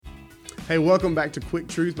Hey, welcome back to Quick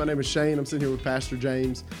Truth. My name is Shane. I'm sitting here with Pastor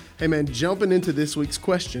James. Hey, man, jumping into this week's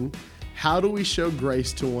question, how do we show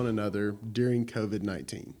grace to one another during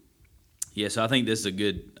COVID-19? Yeah, so I think this is a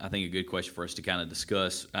good question for us to kind of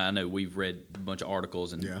discuss. I know we've read a bunch of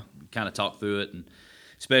articles and kind of talked through it, and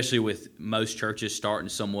especially with most churches starting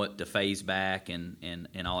somewhat to phase back and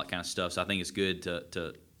all that kind of stuff. So I think it's good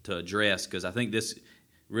to address, because I think this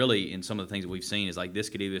really, in some of the things that we've seen, is like this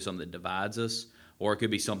could either be something that divides us, or it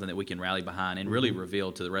could be something that we can rally behind and really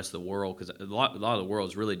reveal to the rest of the world, because a lot of the world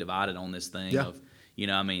is really divided on this thing of,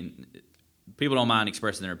 people don't mind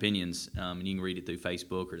expressing their opinions, and you can read it through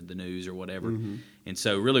Facebook or the news or whatever. And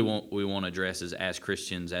so really what we want to address is, as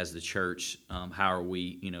Christians, as the church, how do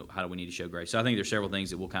we need to show grace? So I think there's several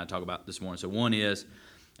things that we'll kind of talk about this morning. So one is,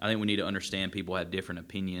 I think we need to understand people have different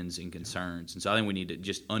opinions and concerns. And so I think we need to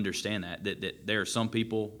just understand that there are some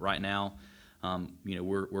people right now,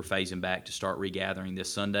 we're phasing back to start regathering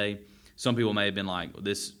this Sunday. Some people may have been like,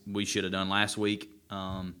 this we should have done last week.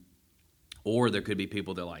 Or there could be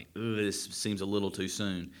people that are like, this seems a little too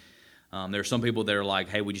soon. There are some people that are like,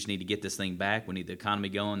 hey, we just need to get this thing back. We need the economy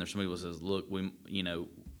going. There's some people that says, look,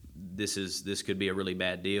 this could be a really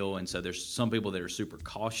bad deal. And so there's some people that are super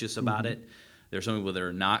cautious about it. There's some people that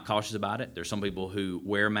are not cautious about it. There's some people who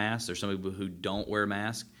wear masks. There's some people who don't wear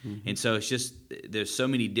masks. And so it's just, there's so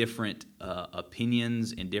many different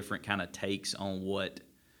opinions and different kind of takes on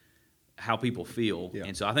how people feel.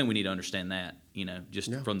 And so I think we need to understand that,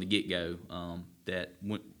 from the get-go, that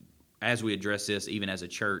as we address this, even as a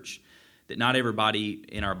church, that not everybody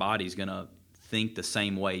in our body is going to think the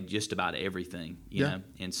same way just about everything, you know?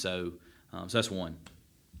 And so that's one.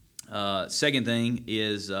 Second thing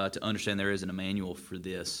is to understand there isn't a manual for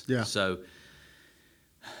this. So,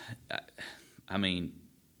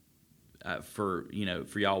 for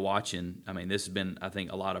y'all watching, this has been, I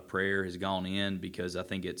think, a lot of prayer has gone in, because I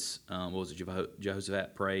think it's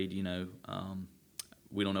Jehoshaphat prayed,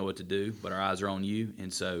 we don't know what to do, but our eyes are on you.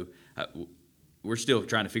 And so we're still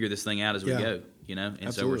trying to figure this thing out as we go, and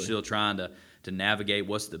Absolutely. So we're still trying to navigate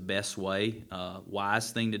what's the best way,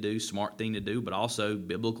 wise thing to do, smart thing to do, but also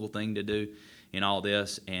biblical thing to do in all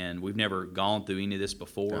this. And we've never gone through any of this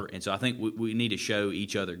before. And so I think we need to show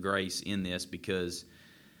each other grace in this, because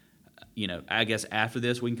I guess after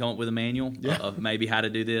this we can come up with a manual of maybe how to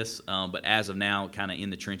do this. But as of now, kind of in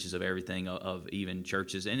the trenches of everything of even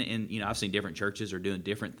churches. And I've seen different churches are doing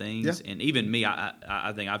different things. And even me,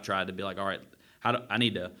 I think I've tried to be like, all right, I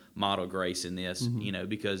need to model grace in this,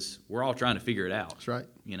 because we're all trying to figure it out. That's right.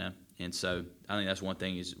 And so I think that's one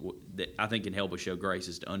thing that I think can help us show grace,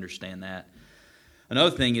 is to understand that.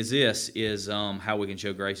 Another thing is how we can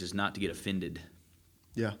show grace is not to get offended.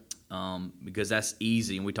 Because that's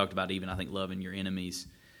easy, and we talked about even, I think, loving your enemies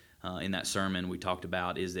in that sermon we talked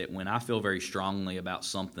about, is that when I feel very strongly about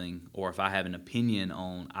something, or if I have an opinion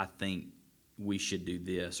on, I think we should do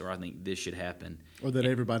this, or I think this should happen. Or that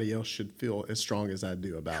everybody else should feel as strong as I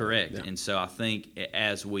do about it. Correct. And so I think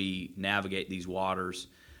as we navigate these waters,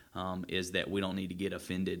 is that we don't need to get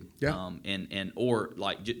offended. Or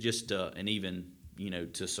like just to, and even,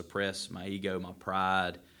 to suppress my ego, my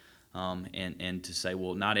pride, and to say,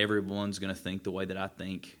 well, not everyone's going to think the way that I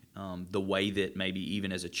think, the way that maybe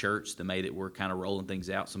even as a church, the way that we're kind of rolling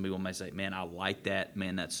things out. Some people may say, man, I like that.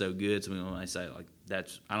 Man, that's so good. Some people may say, like,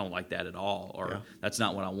 I don't like that at all, or that's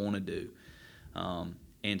not what I want to do.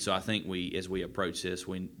 And so I think as we approach this,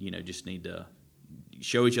 we, just need to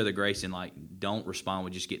show each other grace, and like, don't respond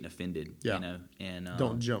with just getting offended, and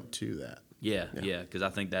don't jump to that. Because I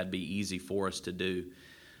think that'd be easy for us to do.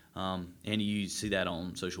 And you see that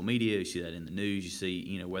on social media, you see that in the news, you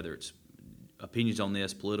see, whether it's opinions on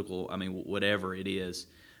this, political, whatever it is,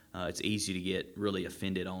 it's easy to get really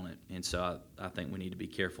offended on it. And so I think we need to be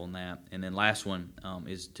careful in that. And then last one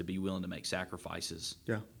is to be willing to make sacrifices.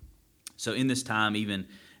 So in this time, even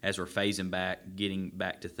as we're phasing back, getting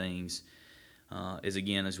back to things, is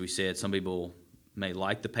again, as we said, some people may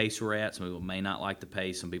like the pace we're at. Some people may not like the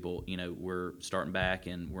pace. Some people, we're starting back,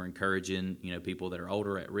 and we're encouraging, people that are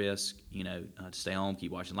older at risk, to stay home,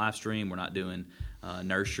 keep watching live stream. We're not doing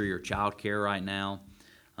nursery or child care right now.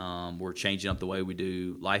 We're changing up the way we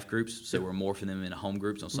do life groups, so we're morphing them into home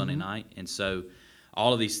groups on Sunday night. And so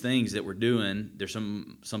all of these things that we're doing, there's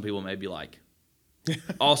some people may be like,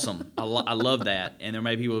 awesome, I love that. And there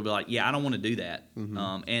may be people who be like, yeah, I don't want to do that,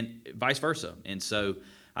 and vice versa. And so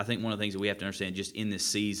I think one of the things that we have to understand just in this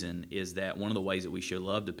season is that one of the ways that we show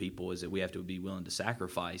love to people is that we have to be willing to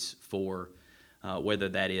sacrifice for whether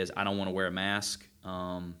that is, I don't want to wear a mask.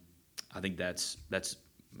 I think that's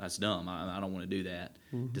that's dumb. I don't want to do that.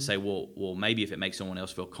 To say, well, maybe if it makes someone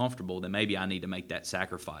else feel comfortable, then maybe I need to make that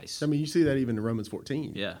sacrifice. I mean, you see that even in Romans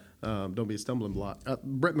 14. Yeah. Don't be a stumbling block.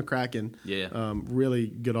 Brett McCracken, Yeah. Really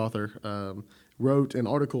good author, wrote an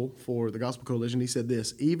article for the Gospel Coalition. He said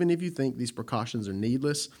this: even if you think these precautions are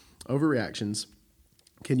needless overreactions,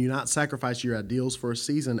 can you not sacrifice your ideals for a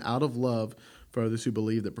season out of love for others who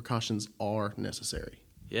believe that precautions are necessary?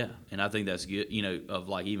 Yeah, and I think that's good. Of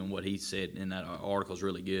like even what he said in that article is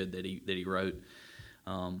really good that he wrote,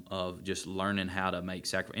 of just learning how to make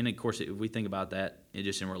sacrifice. And of course, if we think about that,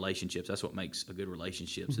 just in relationships, that's what makes a good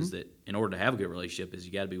relationships. Is that in order to have a good relationship, is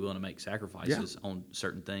you got to be willing to make sacrifices on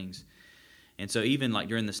certain things. And so even like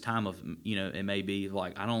during this time of it may be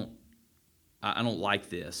like I don't like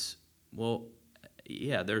this. Well,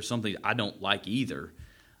 yeah, there's something I don't like either.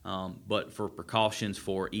 But for precautions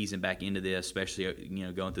for easing back into this, especially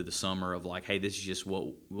going through the summer of like, hey, this is just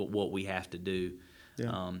what we have to do,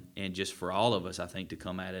 and just for all of us, I think to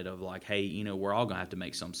come at it of like, hey, we're all gonna have to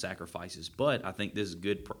make some sacrifices. But I think this is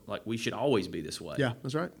good. Like we should always be this way. Yeah,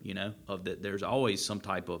 that's right. Of that, there's always some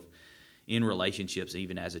type of in relationships,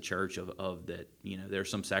 even as a church, of that. There's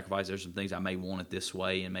some sacrifice. There's some things I may want it this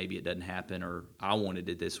way, and maybe it doesn't happen, or I wanted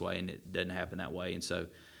it this way, and it doesn't happen that way, and so.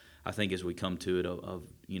 I think as we come to it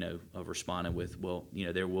of responding with,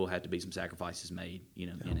 there will have to be some sacrifices made, in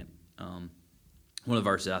it. One of the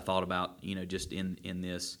verses I thought about, just in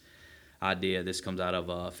this idea, this comes out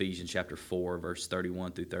of Ephesians chapter 4, verse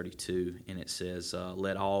 31 through 32, and it says,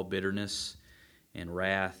 let all bitterness and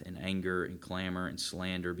wrath and anger and clamor and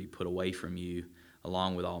slander be put away from you,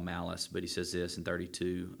 along with all malice. But he says this in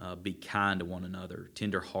 32, be kind to one another,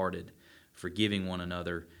 tender-hearted, forgiving one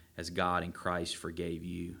another, as God in Christ forgave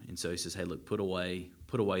you. And so he says, hey, look, put away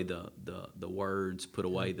the words, put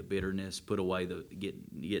away the bitterness, put away the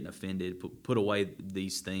getting offended, put away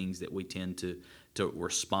these things that we tend to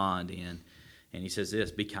respond in. And he says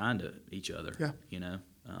this: be kind to each other. Yeah.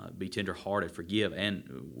 Be tender-hearted, forgive. And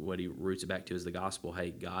what he roots it back to is the gospel.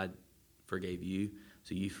 Hey, God forgave you,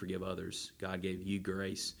 so you forgive others. God gave you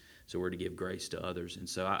grace, so we're to give grace to others. And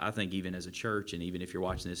so I think even as a church, and even if you're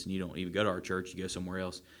watching this and you don't even go to our church, you go somewhere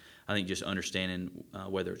else, I think just understanding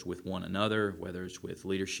whether it's with one another, whether it's with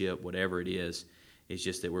leadership, whatever it is, it's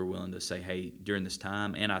just that we're willing to say, hey, during this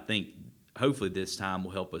time, and I think hopefully this time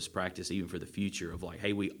will help us practice even for the future of like,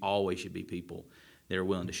 hey, we always should be people that are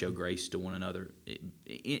willing to show grace to one another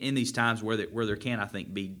in these times where there can, I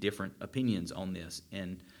think, be different opinions on this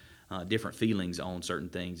and different feelings on certain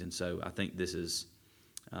things. And so I think this is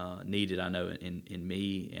needed, I know, in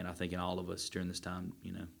me, and I think in all of us during this time,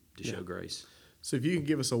 to show grace. So if you could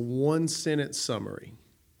give us a one-sentence summary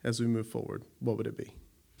as we move forward, what would it be?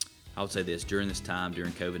 I would say this: during this time,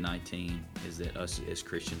 during COVID-19, is that us as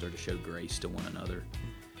Christians are to show grace to one another,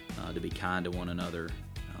 to be kind to one another,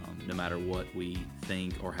 no matter what we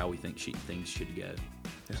think or how we think things should go.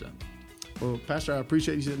 Yeah. So. Well, Pastor, I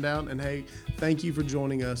appreciate you sitting down, and hey, thank you for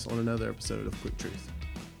joining us on another episode of Quick Truth.